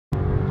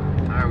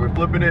we're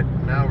flipping it.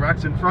 Now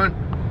Rock's in front.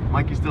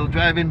 Mikey's still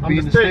driving,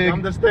 being the stick.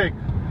 I'm the stick.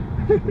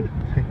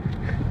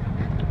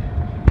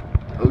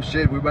 Oh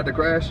shit, we're about to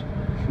crash.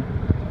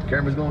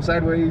 Camera's going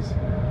sideways.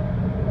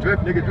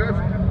 Drift, nigga, drift.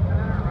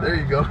 There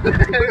you go.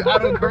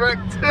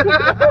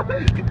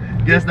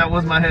 Autocorrect. Guess that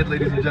was my head,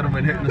 ladies and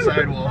gentlemen, hitting the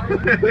sidewall.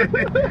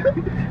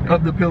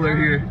 Up the pillar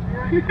here.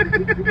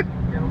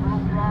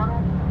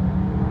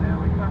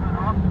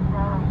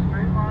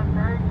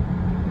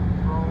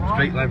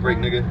 Straight line brake,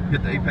 nigga.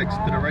 Hit the apex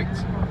to the right.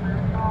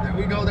 There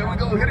we go, there we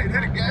go. Hit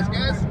it, gas,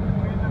 gas.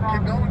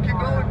 Keep going, keep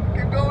going,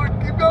 keep going,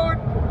 keep going.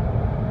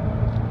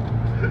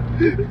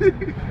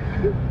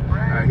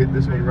 Alright, hit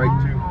this one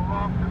right too.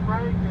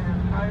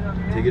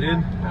 Take it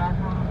in.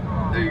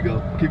 There you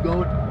go. Keep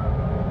going.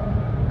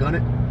 Gun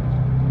it.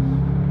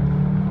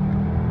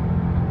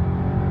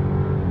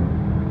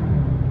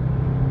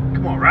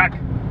 Come on, Rock.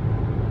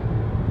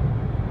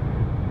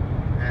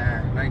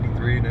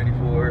 93,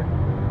 94.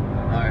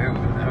 Alright, here we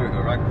go. There we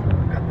go. Rock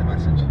got the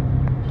message.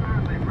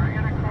 Bring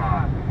it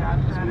across.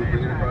 Smooth,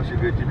 bring it across. You're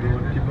good. Keep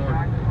going. Keep going.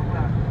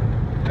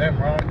 Damn,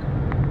 Rock.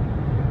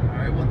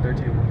 Alright,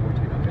 113,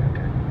 114. Okay,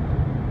 okay.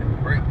 And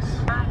brakes.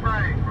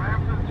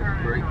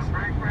 Brakes. Brake.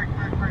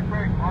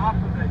 Off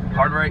of it.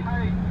 Hard right.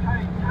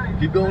 Tight.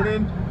 Keep going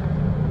in.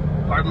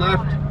 Hard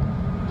left.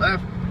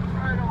 Left.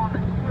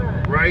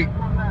 Right.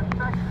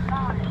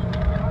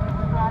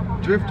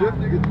 Drift,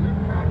 nigga.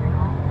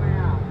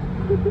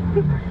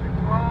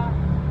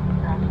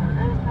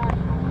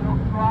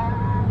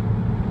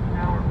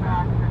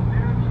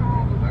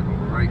 Back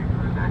over right.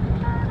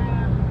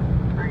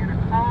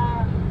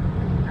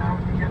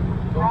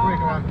 Don't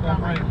break on that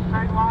right.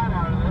 Straight line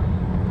out of this.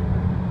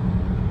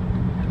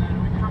 And then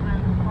we come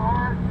in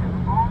hard,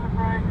 on the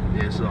brakes.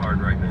 Yeah, it's a hard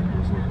right, man.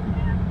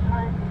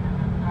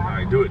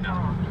 Alright, do it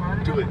now.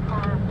 Do it.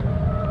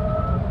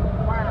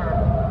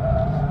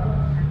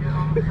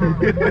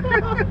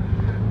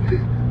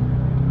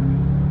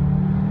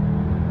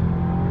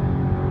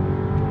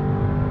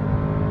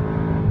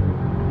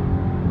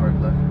 Hard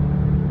left.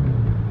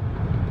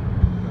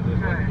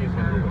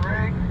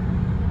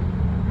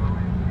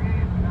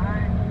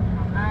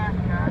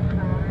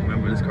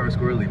 Remember, this car's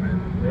squirrely, man.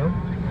 Yep.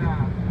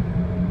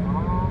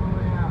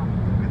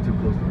 Don't get too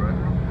close to right.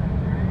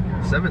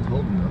 7's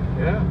holding though.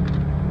 Yeah.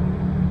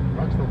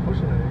 Rock's still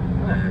pushing it.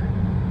 Yeah.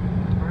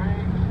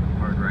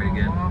 Hard right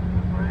again.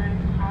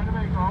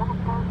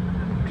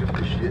 Drift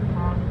the shit.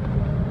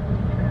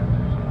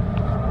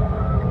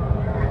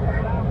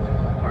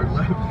 Hard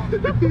left.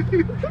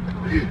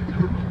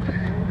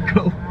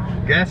 Go.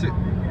 Gas it.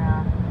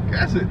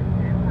 Gas it.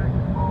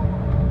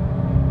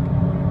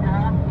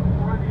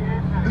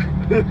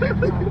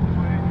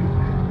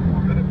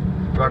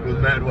 Rock was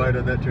mad wide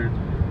on that turn.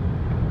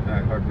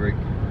 Alright, hard brake.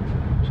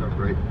 Sharp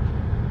right.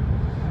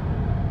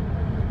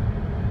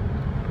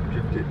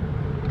 Drift it.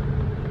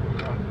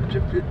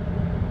 Drift it.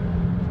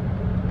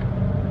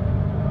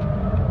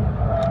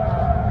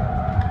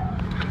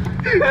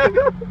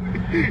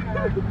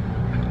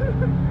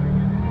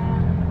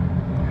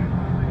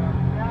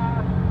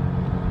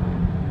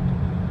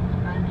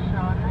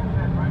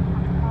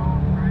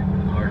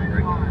 Hard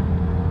brake.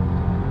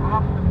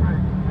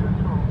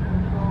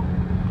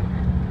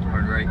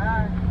 Hard right.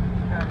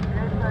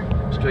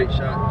 Straight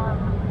shot.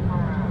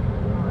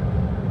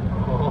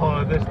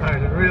 Oh, this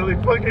tire's really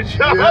fucking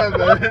shot. Yeah,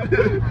 man.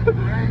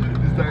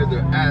 These tires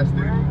are ass,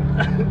 dude.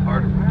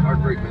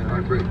 Hard brake, man.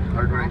 Hard brake.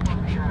 Hard right.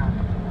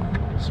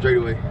 Straight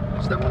away.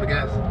 Step on the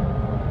gas.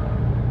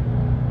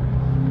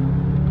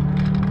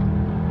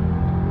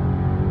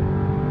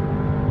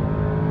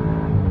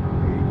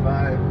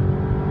 85,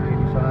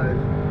 95,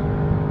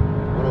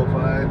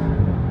 105,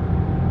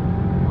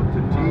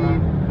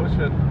 115. Push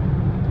it.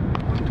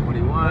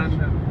 121.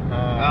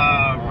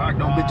 Rock,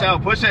 don't bitch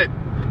out. Push it.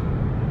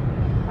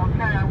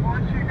 Okay, I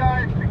want you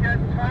guys to get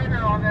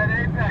tighter on that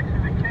apex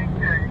in the kink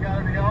there. You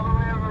gotta be all the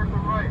way over to the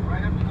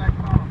right up to that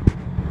column.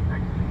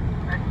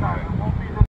 Next time.